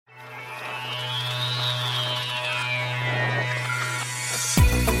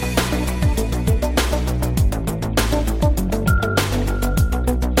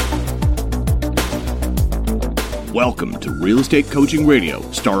Welcome to Real Estate Coaching Radio,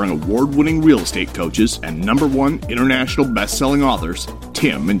 starring award-winning real estate coaches and #1 international best-selling authors,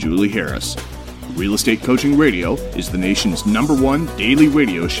 Tim and Julie Harris. Real Estate Coaching Radio is the nation's #1 daily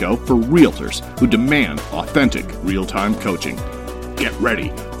radio show for realtors who demand authentic, real-time coaching. Get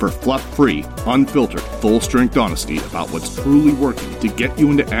ready for fluff-free, unfiltered, full-strength honesty about what's truly working to get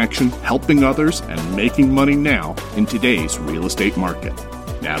you into action, helping others, and making money now in today's real estate market.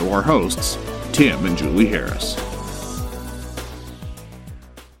 Now to our hosts, Tim and Julie Harris.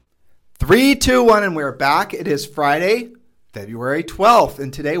 3, 2, 1, and we're back. It is Friday, February 12th,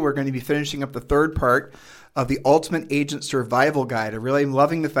 and today we're going to be finishing up the third part of the Ultimate Agent Survival Guide. I really am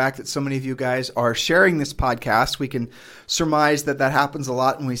loving the fact that so many of you guys are sharing this podcast. We can surmise that that happens a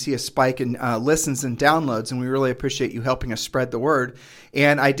lot when we see a spike in listens and downloads, and we really appreciate you helping us spread the word.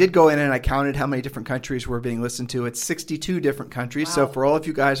 And I did go in and I counted how many different countries we're being listened to. It's 62 different countries. Wow. So for all of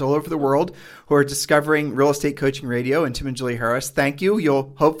you guys all over the world who are discovering Real Estate Coaching Radio and Tim and Julie Harris, thank you.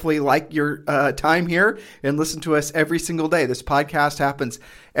 You'll hopefully like your time here and listen to us every single day. This podcast happens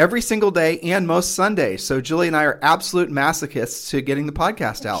every single day and most Sundays. So Julie and I are absolute masochists to getting the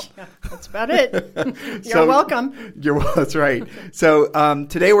podcast out. Yeah, that's about it. You're welcome. That's right. So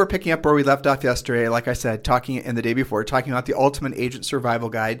today we're picking up where we left off yesterday. Like I said, and the day before, talking about the Ultimate Agent Survival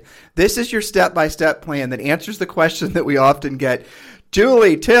Guide. This is your step-by-step plan that answers the question that we often get.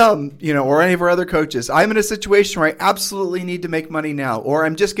 Julie, Tim, or any of our other coaches, I'm in a situation where I absolutely need to make money now, or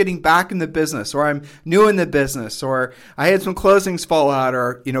I'm just getting back in the business, or I'm new in the business, or I had some closings fall out,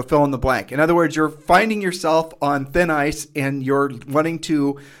 or, fill in the blank. In other words, you're finding yourself on thin ice and you're wanting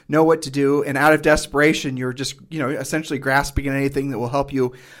to know what to do. And out of desperation, you're just, essentially grasping at anything that will help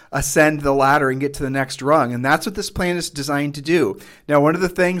you ascend the ladder and get to the next rung. And that's what this plan is designed to do. Now, one of the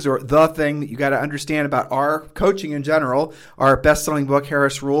things, or the thing that you got to understand about our coaching in general, our best-selling book,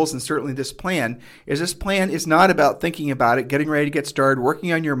 Harris Rules, and certainly this plan is not about thinking about it, getting ready to get started,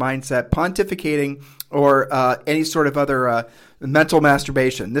 working on your mindset, pontificating, or any sort of other mental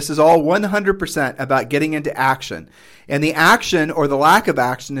masturbation. This is all 100% about getting into action. And the action or the lack of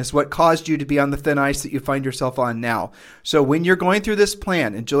action is what caused you to be on the thin ice that you find yourself on now. So when you're going through this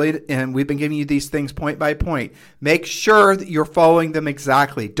plan, and Julie, and we've been giving you these things point by point, make sure that you're following them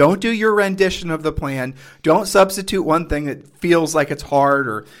exactly. Don't do your rendition of the plan. Don't substitute one thing that feels like it's hard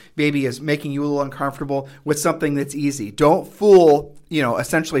or maybe is making you a little uncomfortable with something that's easy. Don't fool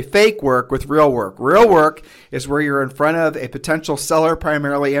essentially fake work with real work. Real work is where you're in front of a potential seller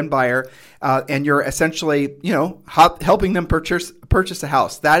primarily and buyer, and you're essentially, helping them purchase a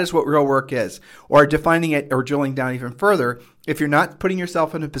house. That is what real work is. Or defining it or drilling down even further, if you're not putting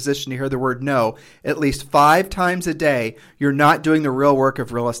yourself in a position to hear the word no at least 5 times a day, you're not doing the real work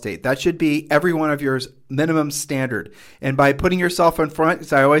of real estate. That should be every one of yours minimum standard. And by putting yourself in front,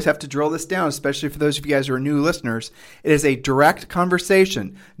 because I always have to drill this down, especially for those of you guys who are new listeners, it is a direct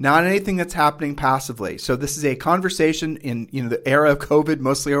conversation, not anything that's happening passively. So this is a conversation in the era of COVID,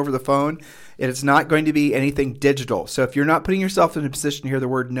 mostly over the phone. It is not going to be anything digital. So if you're not putting yourself in a position to hear the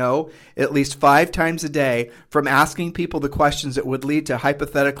word no at least 5 times a day from asking people the questions that would lead to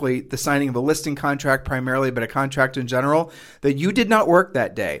hypothetically the signing of a listing contract primarily, but a contract in general, that you did not work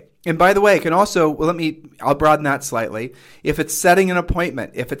that day. And by the way, it can also, I'll broaden that slightly. If it's setting an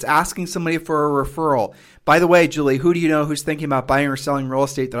appointment, if it's asking somebody for a referral, by the way, Julie, who do you know who's thinking about buying or selling real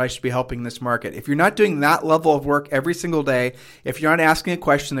estate that I should be helping in this market? If you're not doing that level of work every single day, if you're not asking a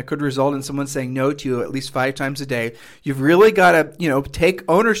question that could result in someone saying no to you at least 5 times a day, you've really got to, take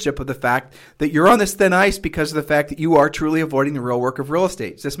ownership of the fact that you're on this thin ice because of the fact that you are truly avoiding the real work of real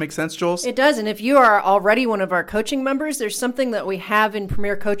estate. Does this make sense, Jules? It does. And if you are already one of our coaching members, there's something that we have in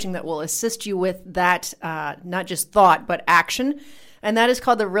Premier Coaching that will assist you with that, not just thought, but action. And that is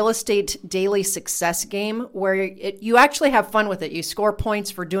called the Real Estate Daily Success Game, where you actually have fun with it. You score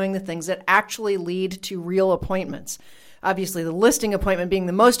points for doing the things that actually lead to real appointments. Obviously, the listing appointment being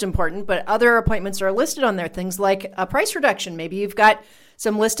the most important, but other appointments are listed on there. Things like a price reduction. Maybe you've got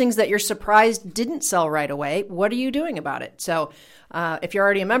some listings that you're surprised didn't sell right away. What are you doing about it? So if you're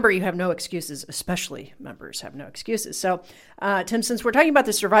already a member, you have no excuses, especially members have no excuses. So Tim, since we're talking about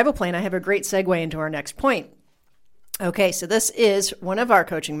the survival plan, I have a great segue into our next point. Okay, so this is one of our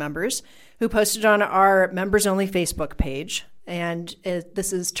coaching members who posted on our members-only Facebook page, and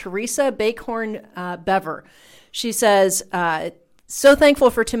this is Teresa Bakehorn Bever. She says, so thankful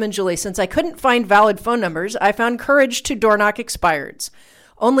for Tim and Julie. Since I couldn't find valid phone numbers, I found courage to door knock expireds.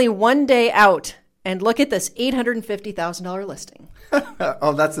 Only one day out, and look at this $850,000 listing.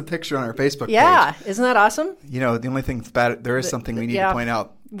 Oh, that's the picture on our Facebook page. Yeah, isn't that awesome? The only thing that's bad, there is something we need to point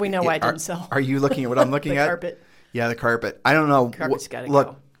out. We know why it didn't sell. Are you looking at what I'm looking the at? Carpet. Yeah, the carpet. I don't know. Carpet's got to look,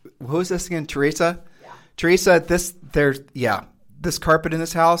 go. Who's this again? Teresa? Yeah. Teresa, this carpet in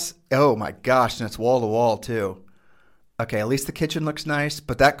this house, oh my gosh, and it's wall to wall too. Okay, at least the kitchen looks nice,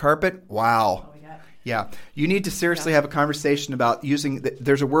 but that carpet, wow. Yeah, you need to seriously have a conversation about using.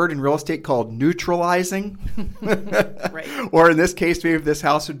 There's a word in real estate called neutralizing, Right. Or in this case, maybe this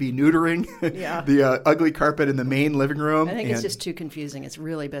house would be neutering the ugly carpet in the main living room. I think it's just too confusing. It's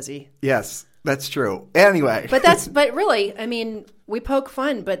really busy. Yes, that's true. Anyway, but really, I mean, we poke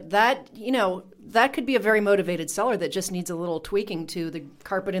fun, but that could be a very motivated seller that just needs a little tweaking to the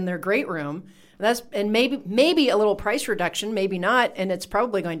carpet in their great room. And maybe a little price reduction, maybe not, and it's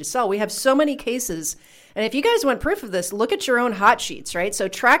probably going to sell. We have so many cases, and if you guys want proof of this, look at your own hot sheets, right? So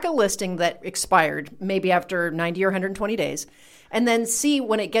track a listing that expired maybe after 90 or 120 days, and then see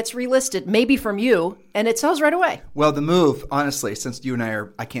when it gets relisted, maybe from you, and it sells right away. Well, the move, honestly, since you and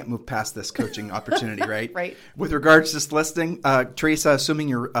I can't move past this coaching opportunity, right? Right. With regards to this listing, Teresa, assuming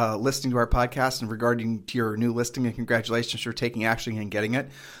you're listening to our podcast and regarding to your new listing, and congratulations for taking action and getting it.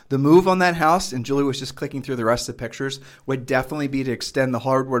 The move on that house, and Julie was just clicking through the rest of the pictures, would definitely be to extend the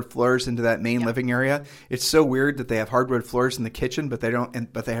hardwood floors into that main living area. It's so weird that they have hardwood floors in the kitchen, but they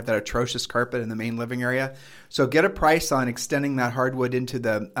don't. But they have that atrocious carpet in the main living area. So get a price on extending that hardwood into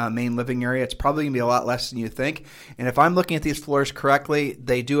the main living area. It's probably going to be a lot less than you think. And if I'm looking at these floors correctly,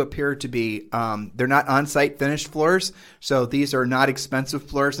 they do appear to be, they're not on-site finished floors. So these are not expensive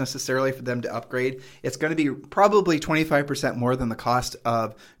floors necessarily for them to upgrade. It's going to be probably 25% more than the cost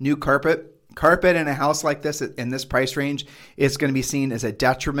of new carpet. Carpet in a house like this in this price range is going to be seen as a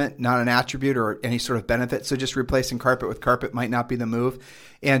detriment, not an attribute or any sort of benefit. So just replacing carpet with carpet might not be the move.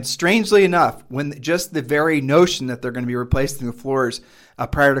 And strangely enough, when just the very notion that they're going to be replacing the floors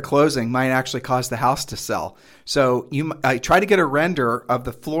prior to closing might actually cause the house to sell. So you try to get a render of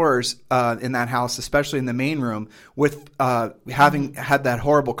the floors in that house, especially in the main room, with having had that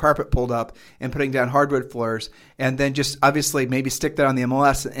horrible carpet pulled up and putting down hardwood floors, and then just obviously maybe stick that on the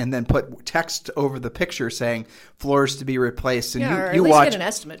MLS and then put text over the picture saying floors to be replaced. And or you at least watch, get an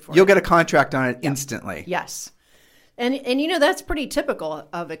estimate for it. You'll get a contract on it instantly. Yes. And that's pretty typical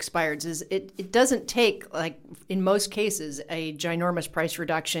of expireds is it doesn't take, like in most cases, a ginormous price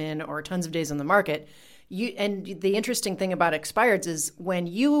reduction or tons of days on the market. And the interesting thing about expireds is when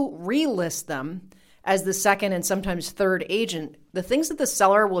you relist them as the second and sometimes third agent, the things that the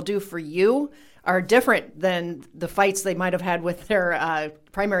seller will do for you are different than the fights they might have had with their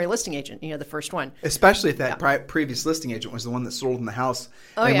primary listing agent, the first one. Especially if that previous listing agent was the one that sold in the house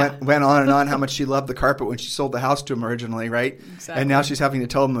and went on and on how much she loved the carpet when she sold the house to him originally, right? Exactly. And now she's having to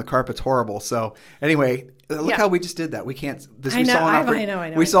tell them the carpet's horrible. So anyway, look how we just did that. We can't. I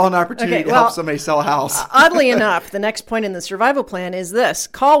know. We saw an opportunity to help somebody sell a house. Oddly enough, the next point in the survival plan is this: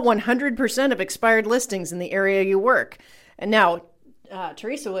 call 100% of expired listings in the area you work. And now,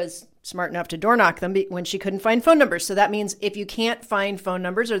 Teresa was smart enough to door knock them when she couldn't find phone numbers. So that means if you can't find phone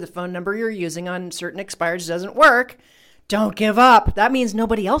numbers or the phone number you're using on certain expireds doesn't work, don't give up. That means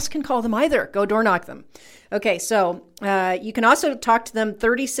nobody else can call them either. Go door knock them. Okay, so you can also talk to them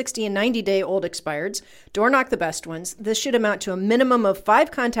 30, 60, and 90-day-old expireds. Door knock the best ones. This should amount to a minimum of 5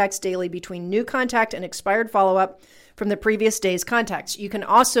 contacts daily between new contact and expired follow-up from the previous day's contacts. You can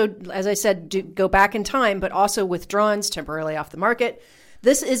also, as I said, go back in time, but also withdrawals temporarily off the market.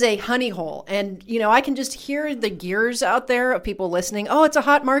 This is a honey hole. And, I can just hear the gears out there of people listening. Oh, it's a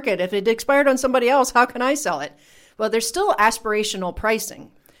hot market. If it expired on somebody else, how can I sell it? Well, there's still aspirational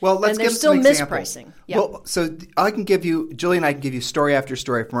pricing. Well, let's give still some examples. mispricing. Yeah. Well, so Julie and I can give you story after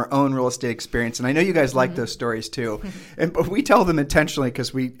story from our own real estate experience, and I know you guys like those stories too. But we tell them intentionally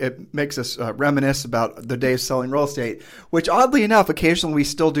because it makes us reminisce about the days selling real estate, which oddly enough, occasionally we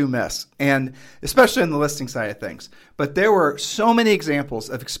still do miss, and especially on the listing side of things. But there were so many examples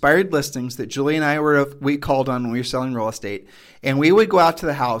of expired listings that Julie and I we called on when we were selling real estate, and we would go out to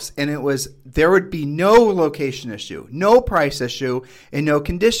the house, and there would be no location issue, no price issue, and no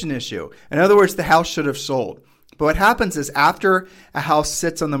condition issue. In other words, the house should have sold. But what happens is after a house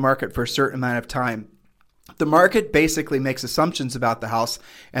sits on the market for a certain amount of time, the market basically makes assumptions about the house,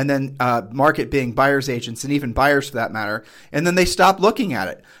 and then market being buyer's agents and even buyers for that matter, and then they stop looking at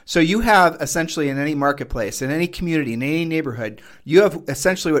it. So you have essentially in any marketplace, in any community, in any neighborhood, you have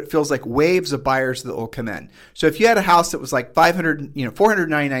essentially what feels like waves of buyers that will come in. So if you had a house that was like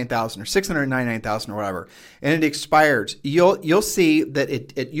 $499,000 or $699,000 or whatever, and it expired, you'll see that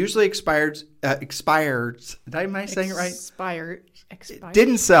it usually expires. Am I saying it right? Expired.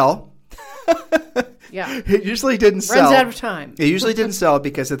 Didn't sell. Yeah. It usually didn't sell. Runs out of time. It usually didn't sell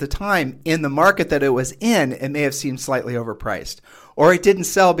because at the time, in the market that it was in, it may have seemed slightly overpriced. Or it didn't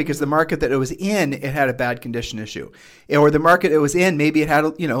sell because the market that it was in, it had a bad condition issue. Or the market it was in, maybe it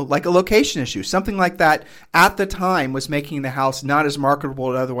had, like a location issue. Something like that at the time was making the house not as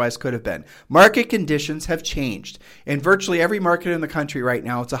marketable as it otherwise could have been. Market conditions have changed. In virtually every market in the country right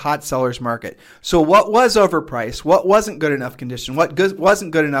now, it's a hot seller's market. So what was overpriced? What wasn't good enough condition? What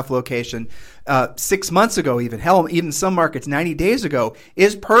wasn't good enough location 6 months ago even? Hell, even some markets 90 days ago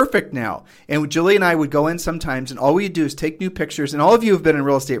is perfect now. And Julie and I would go in sometimes, and all we do is take new pictures. And all of you who've been in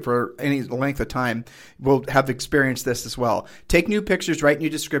real estate for any length of time will have experienced this as well. Take new pictures, write new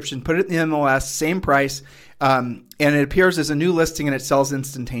description, put it in the MLS, same price, and it appears as a new listing and it sells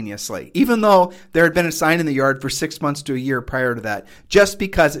instantaneously, even though there had been a sign in the yard for 6 months to a year prior to that, just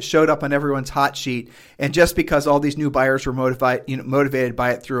because it showed up on everyone's hot sheet and just because all these new buyers were motivated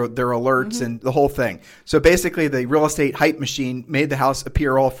by it through their alerts and the whole thing. So basically the real estate hype machine made the house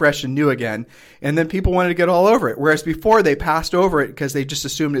appear all fresh and new again, and then people wanted to get all over it. Whereas before they passed over it because they just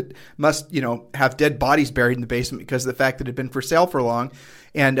assumed it must, have dead bodies buried in the basement because of the fact that it had been for sale for long.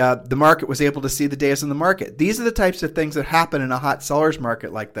 And the market was able to see the days in the market. These are the types of things that happen in a hot seller's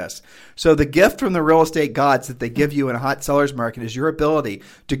market like this. So the gift from the real estate gods that they give you in a hot seller's market is your ability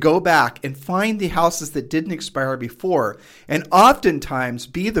to go back and find the houses that didn't expire before, and oftentimes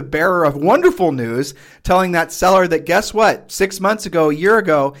be the bearer of wonderful news, telling that seller that, guess what, 6 months ago, a year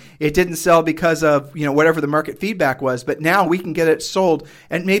ago, it didn't sell because of whatever the market feedback was, but now we can get it sold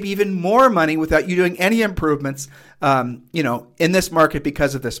and maybe even more money without you doing any improvements in this market because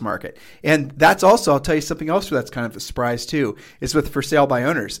of this market. And that's also, I'll tell you something else that's kind of a surprise too, is with for sale by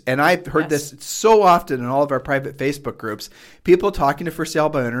owners. And I've heard this so often in all of our private Facebook groups, people talking to for sale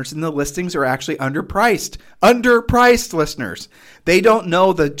by owners, and the listings are actually underpriced, listeners. They don't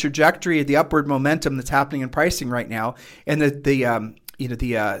know the trajectory of the upward momentum that's happening in pricing right now. And the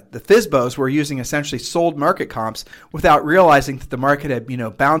FSBOs were using essentially sold market comps without realizing that the market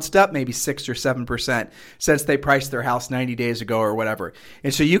had, bounced up maybe 6 or 7% since they priced their house 90 days ago or whatever.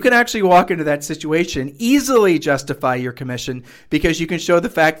 And so you can actually walk into that situation, easily justify your commission because you can show the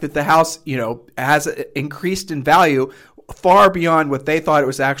fact that the house, has increased in value far beyond what they thought it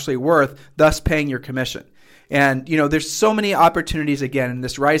was actually worth, thus paying your commission. And, there's so many opportunities, again, in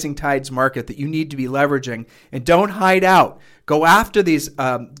this rising tides market that you need to be leveraging. And don't hide out. Go after these.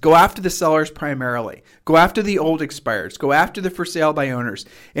 Go after the sellers primarily. Go after the old expireds. Go after the for sale by owners.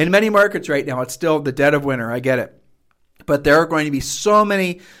 In many markets right now, it's still the dead of winter. I get it. But there are going to be so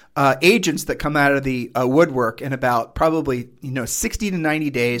many agents that come out of the woodwork in about probably 60 to 90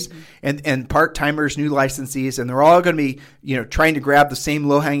 days, and part-timers, new licensees, and they're all going to be trying to grab the same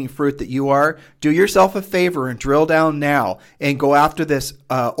low-hanging fruit that you are. Do yourself a favor and drill down now and go after this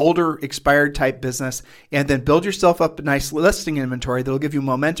older expired type business, and then build yourself up a nice listing inventory that'll give you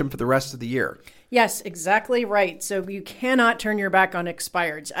momentum for the rest of the year. Yes, exactly right. So you cannot turn your back on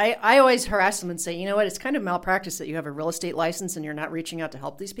expireds. I always harass them and say, it's kind of malpractice that you have a real estate license and you're not reaching out to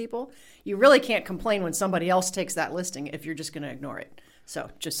help these people. You really can't complain when somebody else takes that listing if you're just going to ignore it. So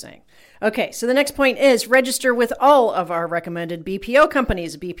just saying. Okay, so the next point is register with all of our recommended BPO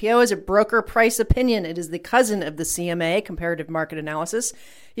companies. BPO is a broker price opinion. It is the cousin of the CMA, comparative market analysis.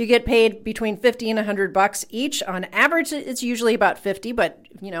 You get paid between $50 and $100 each. On average, it's usually about 50, but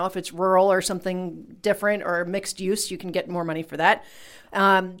if it's rural or something different or mixed use, you can get more money for that.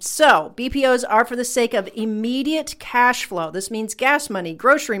 So BPOs are for the sake of immediate cash flow. This means gas money,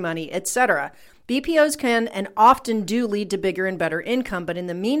 grocery money, etc. BPOs can and often do lead to bigger and better income, but in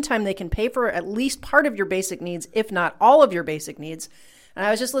the meantime, they can pay for at least part of your basic needs, if not all of your basic needs. And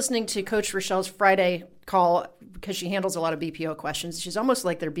I was just listening to Coach Rochelle's Friday call because she handles a lot of BPO questions. She's almost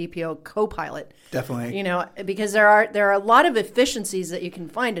like their BPO co-pilot. Definitely. Because there are a lot of efficiencies that you can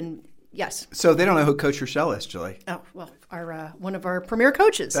find. And yes. So they don't know who Coach Rochelle is, Julie. Oh, well, one of our premier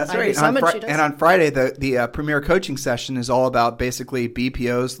coaches. That's right. And on Friday, the premier coaching session is all about basically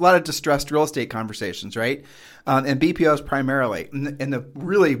BPOs, a lot of distressed real estate conversations, right? And BPOs primarily. And the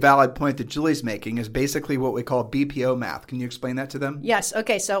really valid point that Julie's making is basically what we call BPO math. Can you explain that to them? Yes.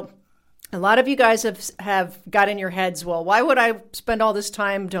 Okay. So a lot of you guys have got in your heads, well, why would I spend all this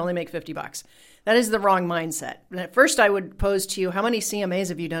time to only make $50? That is the wrong mindset. And at first, I would pose to you, how many CMAs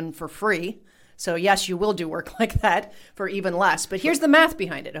have you done for free? So yes, you will do work like that for even less. But here's the math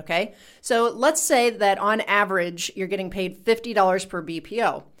behind it, okay? So let's say that on average, you're getting paid $50 per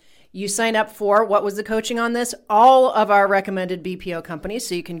BPO. You sign up for, what was the coaching on this? All of our recommended BPO companies,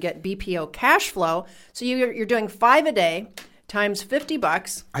 so you can get BPO cash flow. So you're doing 5 a day times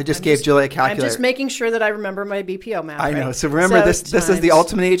 $50. I just gave Julie a calculator. I'm just making sure that I remember my BPO math. I know. Right? So remember, this is the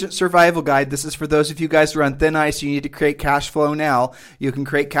Ultimate Agent Survival Guide. This is for those of you guys who are on thin ice. You need to create cash flow now. You can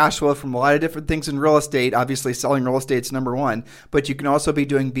create cash flow from a lot of different things in real estate. Obviously, selling real estate is number one, but you can also be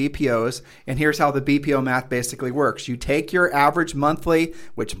doing BPOs. And here's how the BPO math basically works. You take your average monthly,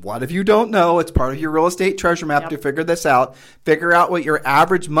 which a lot of you don't know. It's part of your real estate treasure map to figure this out. Figure out what your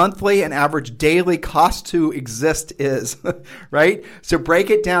average monthly and average daily cost to exist is, right? So break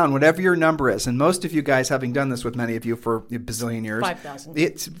it down, whatever your number is. And most of you guys, having done this with many of you for a bazillion years, $5,000.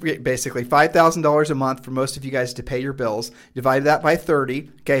 It's basically $5,000 a month for most of you guys to pay your bills. Divide that by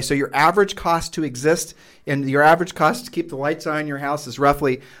 30. Okay, so your average cost to exist and your average cost to keep the lights on in your house is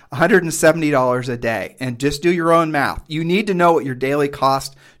roughly $170 a day. And just do your own math. You need to know what your daily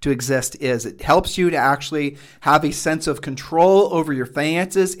cost to exist is. It helps you to actually have a sense of control over your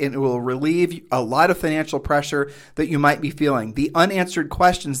finances, and it will relieve a lot of financial pressure that you might be feeling. The unanswered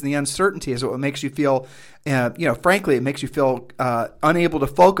questions and the uncertainty is what makes you feel, frankly, it makes you feel unable to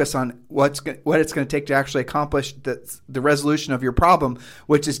focus on what it's going to take to actually accomplish the resolution of your problem,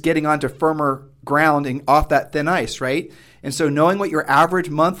 which is getting onto firmer ground and off that thin ice, right? And so knowing what your average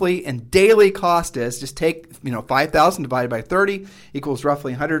monthly and daily cost is, just take, $5,000 divided by 30 equals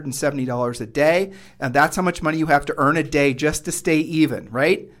roughly $170 a day. And that's how much money you have to earn a day just to stay even,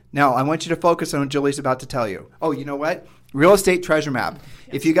 right? Now, I want you to focus on what Julie's about to tell you. Oh, you know what? Real estate treasure map.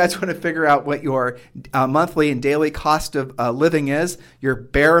 If you guys want to figure out what your monthly and daily cost of living is, your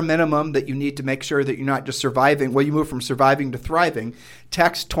bare minimum that you need to make sure that you're not just surviving, you move from surviving to thriving,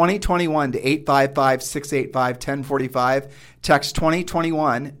 text 2021 to 855-685-1045. Text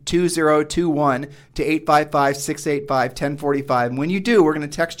 2021-2021 to 855-685-1045. And when you do, we're going to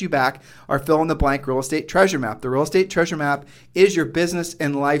text you back our fill-in-the-blank real estate treasure map. The real estate treasure map is your business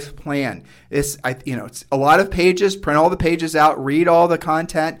and life plan. It's a lot of pages. Print all the pages out. Read all the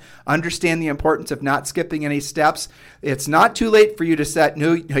content. Understand the importance of not skipping any steps. It's not too late for you to set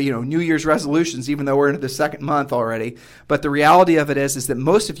New Year's resolutions, even though we're into the second month already. But the reality of it is that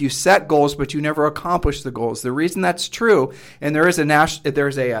most of you set goals, but you never accomplish the goals. The reason that's true, and there's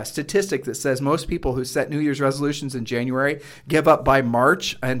a statistic that says most people who set New Year's resolutions in January give up by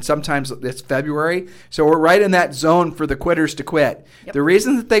March, and sometimes it's February. So we're right in that zone for the quitters to quit. Yep. The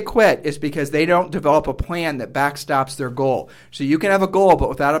reason that they quit is because they don't develop a plan that backstops their goal. So you can have a goal, but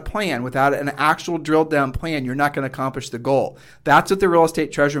without a plan, without an actual drilled down plan, you're not going to accomplish the goal. That's what the real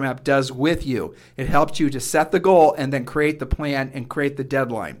estate treasure map does with you. It helps you to set the goal and then create the plan and create the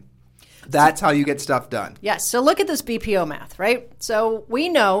deadline. That's how you get stuff done. Yes. So look at this BPO math, right? So we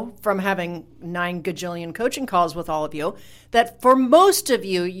know from having 9 gajillion coaching calls with all of you that for most of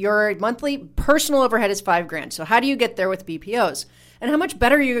you, your monthly personal overhead is $5,000. So how do you get there with BPOs? And how much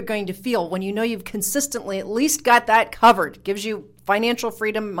better you're going to feel when you know you've consistently at least got that covered. Gives you financial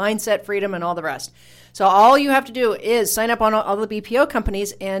freedom, mindset freedom, and all the rest. So all you have to do is sign up on all the BPO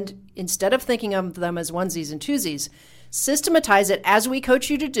companies, and instead of thinking of them as onesies and twosies, systematize it as we coach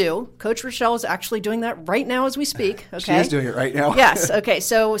you to do. Coach Rochelle is actually doing that right now as we speak. Okay? She is doing it right now. Yes. Okay.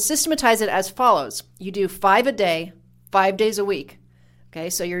 So systematize it as follows. You do 5 a day, 5 days a week. Okay.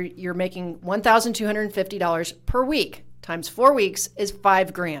 So you're making $1,250 per week times 4 weeks is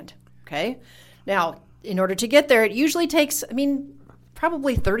 $5,000. Okay. Now, in order to get there, it usually takes,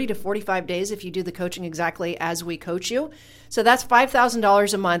 probably 30 to 45 days if you do the coaching exactly as we coach you. So that's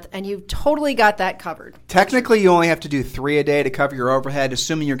 $5,000 a month, and you've totally got that covered. Technically, you only have to do 3 a day to cover your overhead,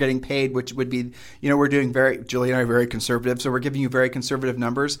 assuming you're getting paid, which would be, we're doing Julie and I are very conservative, so we're giving you very conservative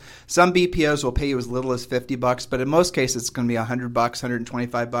numbers. Some BPOs will pay you as little as $50, but in most cases, it's going to be $100,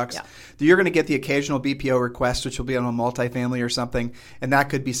 $125. Yeah. You're going to get the occasional BPO request, which will be on a multifamily or something, and that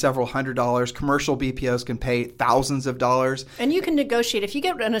could be several $100s. Commercial BPOs can pay thousands of dollars. And you can negotiate. If you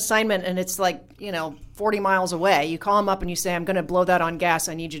get an assignment and it's 40 miles away, you call them up and you say, I'm going to blow that on gas.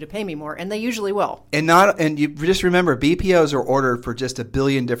 I need you to pay me more. And they usually will. And you just remember, BPOs are ordered for just a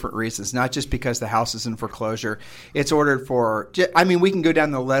billion different reasons, not just because the house is in foreclosure. It's ordered for, we can go down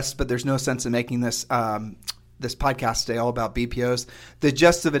the list, but there's no sense in making this podcast today all about BPOs. The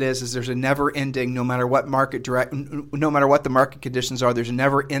gist of it is there's a never-ending, no matter what the market conditions are, there's a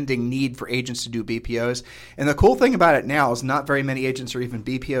never-ending need for agents to do BPOs. And the cool thing about it now is not very many agents are even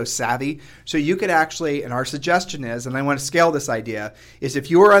BPO savvy. So you could actually, and our suggestion is, and I want to scale this idea, is if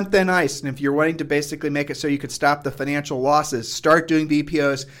you are on thin ice and if you're wanting to basically make it so you could stop the financial losses, start doing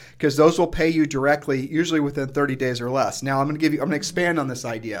BPOs, because those will pay you directly, usually within 30 days or less. Now I'm going to expand on this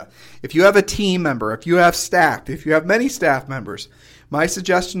idea. If you have a team member, if you have staff, if you have many staff members, my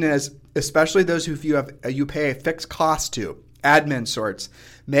suggestion is, especially those who you pay a fixed cost to, admin sorts.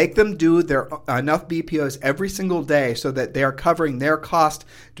 Make them do their enough BPOs every single day so that they are covering their cost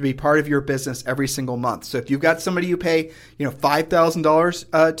to be part of your business every single month. So if you've got somebody you pay,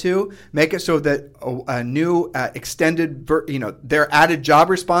 $5,000 to, make it so that a new extended, their added job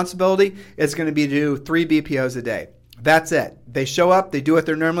responsibility is going to be to do 3 BPOs a day. That's it. They show up, they do what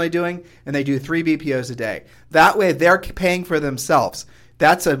they're normally doing, and they do 3 BPOs a day. That way, they're paying for themselves.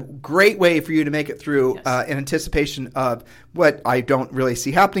 That's a great way for you to make it through in anticipation of what I don't really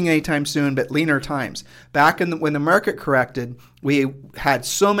see happening anytime soon, but leaner times. Back when the market corrected, we had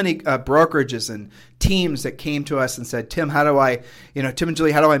so many brokerages and teams that came to us and said, Tim and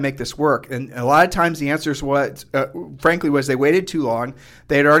Julie, how do I make this work? And a lot of times the answer was, frankly, was they waited too long.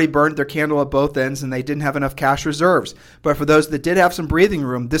 They had already burned their candle at both ends and they didn't have enough cash reserves. But for those that did have some breathing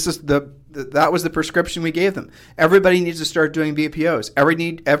room, that was the prescription we gave them. Everybody needs to start doing BPOs.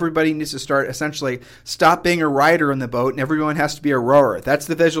 Everybody needs to start essentially stop being a rider in the boat and everyone has to be a rower. That's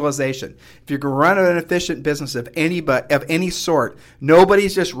the visualization. If you're going to run an efficient business of any sort,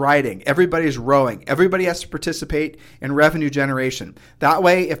 nobody's just riding. Everybody's rowing. Everybody has to participate in revenue generation. That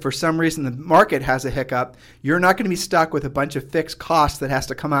way, if for some reason the market has a hiccup, you're not going to be stuck with a bunch of fixed costs that has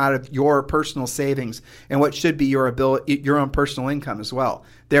to come out of your personal savings and what should be your own personal income as well.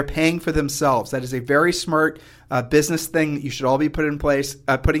 They're paying for themselves. That is a very smart business thing that you should all be putting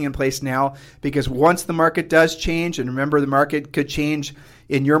in place now, because once the market does change, and remember the market could change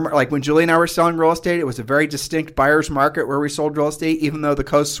like when Julie and I were selling real estate, it was a very distinct buyer's market where we sold real estate, even though the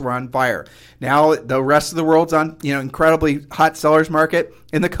coasts were on fire. Now the rest of the world's on incredibly hot seller's market,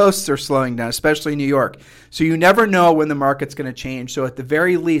 and the coasts are slowing down, especially New York. So you never know when the market's going to change. So at the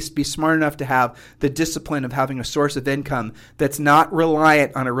very least, be smart enough to have the discipline of having a source of income that's not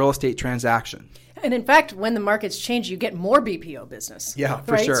reliant on a real estate transaction. And in fact, when the markets change, you get more BPO business. Yeah,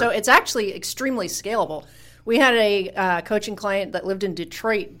 for right? sure. So it's actually extremely scalable. We had a coaching client that lived in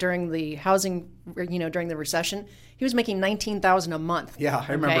Detroit during the during the recession. He was making $19,000 a month. Yeah,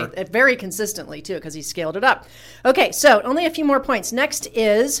 I remember. Very consistently, too, because he scaled it up. Okay, so only a few more points. Next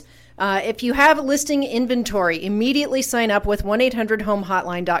is, if you have listing inventory, immediately sign up with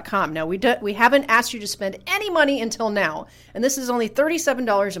 1-800-HOME-HOTLINE.com. Now, we haven't asked you to spend any money until now, and this is only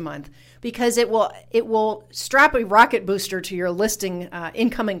 $37 a month, because it will strap a rocket booster to your listing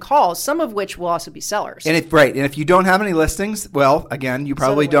incoming calls, some of which will also be sellers. And if you don't have any listings, well, again, you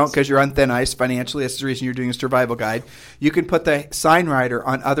probably don't because you're on thin ice financially. That's the reason you're doing a survival guide. You can put the sign rider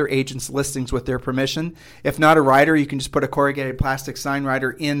on other agents' listings with their permission. If not a rider, you can just put a corrugated plastic sign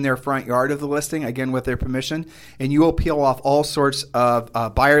rider in their front yard of the listing, again with their permission, and you will peel off all sorts of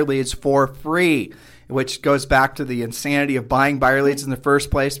buyer leads for free, which goes back to the insanity of buying buyer leads in the first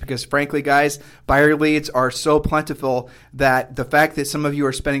place, because frankly, guys, buyer leads are so plentiful that the fact that some of you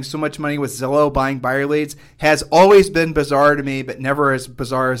are spending so much money with Zillow buying buyer leads has always been bizarre to me, but never as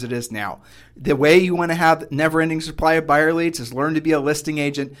bizarre as it is now. The way you want to have never-ending supply of buyer leads is learn to be a listing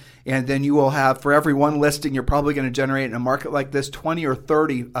agent, and then you will have, for every one listing, you're probably going to generate in a market like this 20 or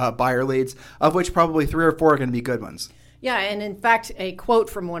 30 buyer leads, of which probably 3 or 4 are going to be good ones. Yeah, and in fact, a quote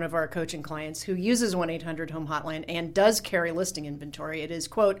from one of our coaching clients who uses 1-800-HOME-HOTLINE and does carry listing inventory, it is,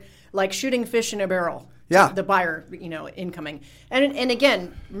 quote, like shooting fish in a barrel. Yeah. The buyer, incoming. And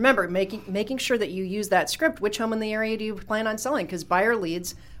again, remember, making sure that you use that script. Which home in the area do you plan on selling? Because buyer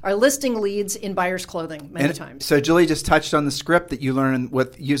leads are listing leads in buyer's clothing many times. So Julie just touched on the script that you learn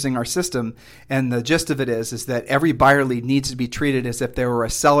with using our system. And the gist of it is that every buyer lead needs to be treated as if they were a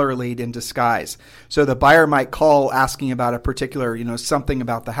seller lead in disguise. So the buyer might call asking about a particular, something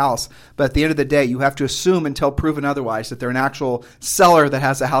about the house. But at the end of the day, you have to assume until proven otherwise that they're an actual seller that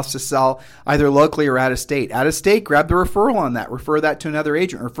has a house to sell, either locally or out of state. Out of state, grab the referral on that. Refer that to another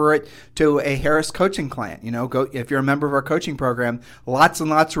agent. Refer it to a Harris coaching client. Go if you're a member of our coaching program. Lots and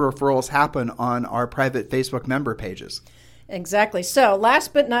lots of referrals happen on our private Facebook member pages. Exactly. So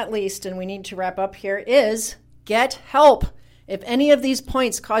last but not least, and we need to wrap up here, is get help. If any of these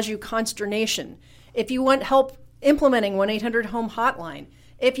points cause you consternation, if you want help implementing 1-800-HOME-HOTLINE,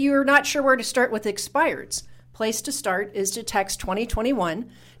 if you're not sure where to start with expireds, place to start is to text 2021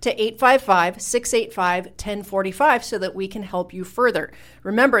 to 855-685-1045 so that we can help you further.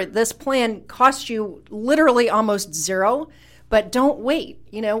 Remember, this plan costs you literally almost zero, but don't wait.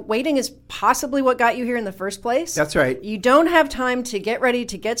 Waiting is possibly what got you here in the first place. That's right. You don't have time to get ready,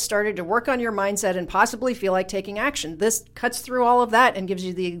 to get started, to work on your mindset and possibly feel like taking action. This cuts through all of that and gives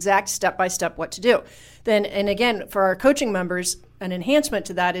you the exact step-by-step what to do. And again, for our coaching members, an enhancement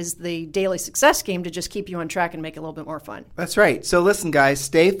to that is the daily success game to just keep you on track and make it a little bit more fun. That's right. So listen, guys,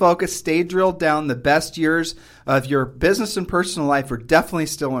 stay focused, stay drilled down. The best years of your business and personal life are definitely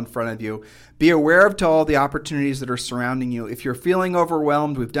still in front of you. Be aware of all the opportunities that are surrounding you. If you're feeling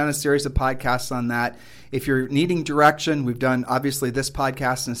overwhelmed, we've done a series of podcasts on that. If you're needing direction, we've done obviously this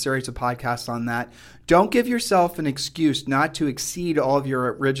podcast and a series of podcasts on that. Don't give yourself an excuse not to exceed all of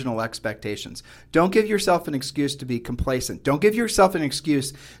your original expectations. Don't give yourself an excuse to be complacent. Don't give yourself an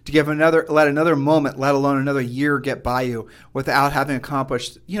excuse to let another moment, let alone another year, get by you without having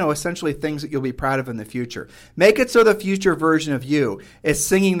accomplished, essentially things that you'll be proud of in the future. Make it so the future version of you is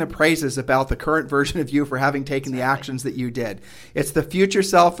singing the praises about the current version of you for having taken the actions that you did. It's the future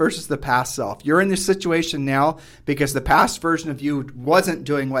self versus the past self. You're in this situation now because the past version of you wasn't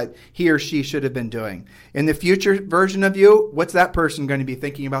doing what he or she should have been doing. In the future version of you, what's that person going to be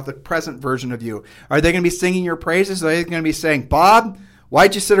thinking about the present version of you? Are they going to be singing your praises? Or are they going to be saying, Bob,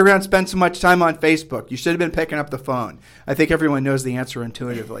 why'd you sit around and spend so much time on Facebook? You should have been picking up the phone. I think everyone knows the answer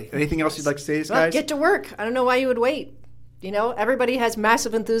intuitively. Anything else you'd like to say to these guys? Get to work. I don't know why you would wait. Everybody has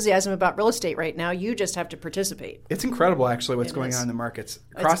massive enthusiasm about real estate right now. You just have to participate. It's incredible, actually, what's going on in the markets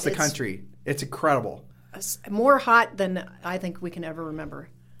across the country. It's incredible. More hot than I think we can ever remember.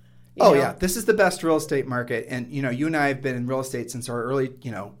 Yeah. This is the best real estate market. And, you and I have been in real estate since our early,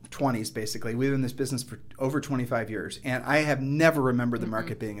 20s, basically. We've been in this business for over 25 years. And I have never remembered the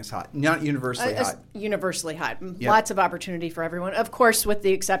market being as hot. Not universally hot. Universally hot. Yep. Lots of opportunity for everyone. Of course, with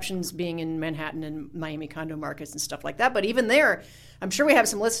the exceptions being in Manhattan and Miami condo markets and stuff like that. But even there, I'm sure we have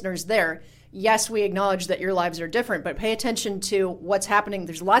some listeners there. Yes, we acknowledge that your lives are different, but pay attention to what's happening.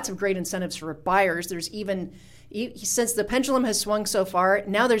 There's lots of great incentives for buyers. There's even, since the pendulum has swung so far,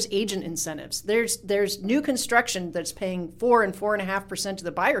 now there's agent incentives. There's new construction that's paying 4 and 4.5% to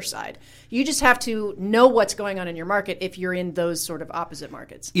the buyer side. You just have to know what's going on in your market if you're in those sort of opposite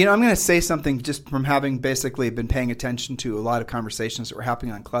markets. I'm going to say something just from having basically been paying attention to a lot of conversations that were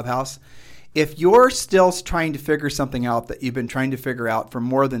happening on Clubhouse. If you're still trying to figure something out that you've been trying to figure out for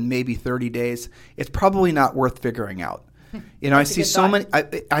more than maybe 30 days, it's probably not worth figuring out. I see so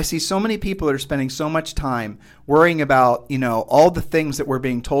many people that are spending so much time worrying about, all the things that we're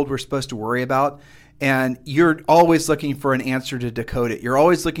being told we're supposed to worry about. And you're always looking for an answer to decode it. You're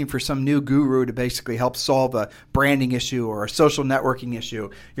always looking for some new guru to basically help solve a branding issue or a social networking issue.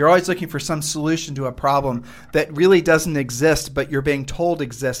 You're always looking for some solution to a problem that really doesn't exist, but you're being told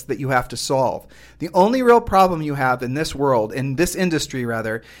exists that you have to solve. The only real problem you have in this world, in this industry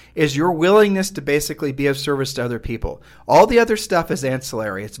rather, is your willingness to basically be of service to other people. All the other stuff is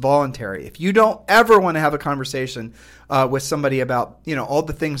ancillary. It's voluntary. If you don't ever want to have a conversation with somebody about, all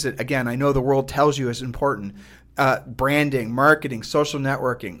the things that, again, I know the world tells you is important, branding, marketing, social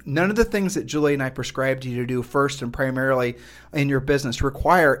networking, none of the things that Julie and I prescribe to you to do first and primarily in your business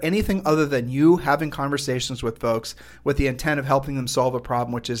require anything other than you having conversations with folks with the intent of helping them solve a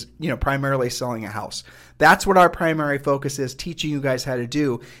problem, which is, primarily selling a house. That's what our primary focus is, teaching you guys how to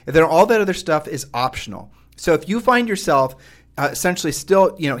do. And then all that other stuff is optional. So if you find yourself essentially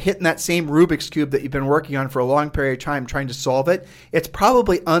still, hitting that same Rubik's Cube that you've been working on for a long period of time trying to solve it, it's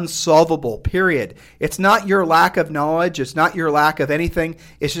probably unsolvable, period. It's not your lack of knowledge. It's not your lack of anything.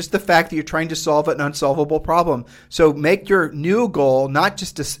 It's just the fact that you're trying to solve an unsolvable problem. So make your new goal not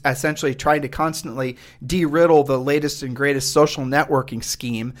just to essentially trying to constantly de-riddle the latest and greatest social networking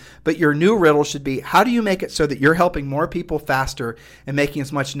scheme, but your new riddle should be, how do you make it so that you're helping more people faster and making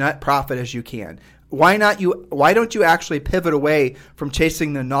as much net profit as you can? Why don't you actually pivot away from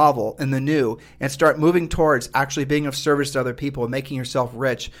chasing the novel and the new and start moving towards actually being of service to other people and making yourself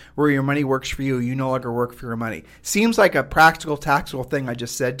rich where your money works for you, you no longer work for your money? Seems like a practical, tactical thing I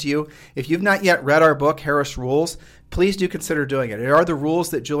just said to you. If you've not yet read our book, Harris Rules, please do consider doing it. It are the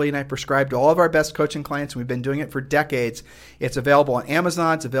rules that Julie and I prescribe to all of our best coaching clients, and we've been doing it for decades. It's available on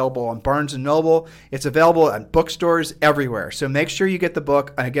Amazon. It's available on Barnes & Noble. It's available on bookstores everywhere. So make sure you get the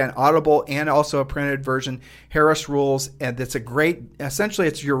book, again, Audible and also a printed version, Harris Rules. And it's essentially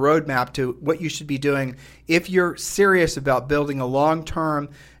it's your roadmap to what you should be doing if you're serious about building a long-term,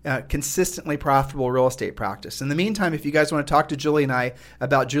 consistently profitable real estate practice. In the meantime, if you guys want to talk to Julie and I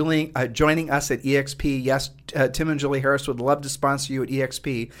about joining us at EXP, yes, Tim and Julie Harris would love to sponsor you at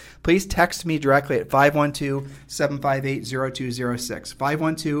EXP. Please text me directly at 512-758-0206.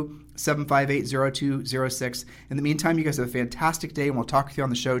 512-758-0206. In the meantime, you guys have a fantastic day, and we'll talk with you on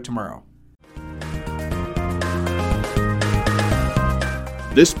the show tomorrow.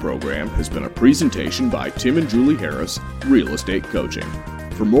 This program has been a presentation by Tim and Julie Harris, Real Estate Coaching.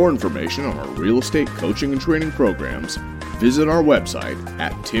 For more information on our real estate coaching and training programs, visit our website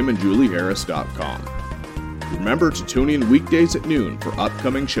at timandjulieharris.com. Remember to tune in weekdays at noon for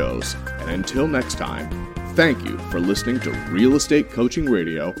upcoming shows. And until next time, thank you for listening to Real Estate Coaching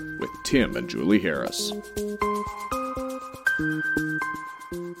Radio with Tim and Julie Harris.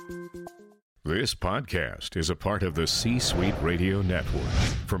 This podcast is a part of the C-Suite Radio Network.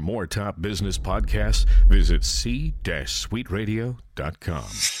 For more top business podcasts, visit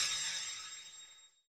c-suiteradio.com.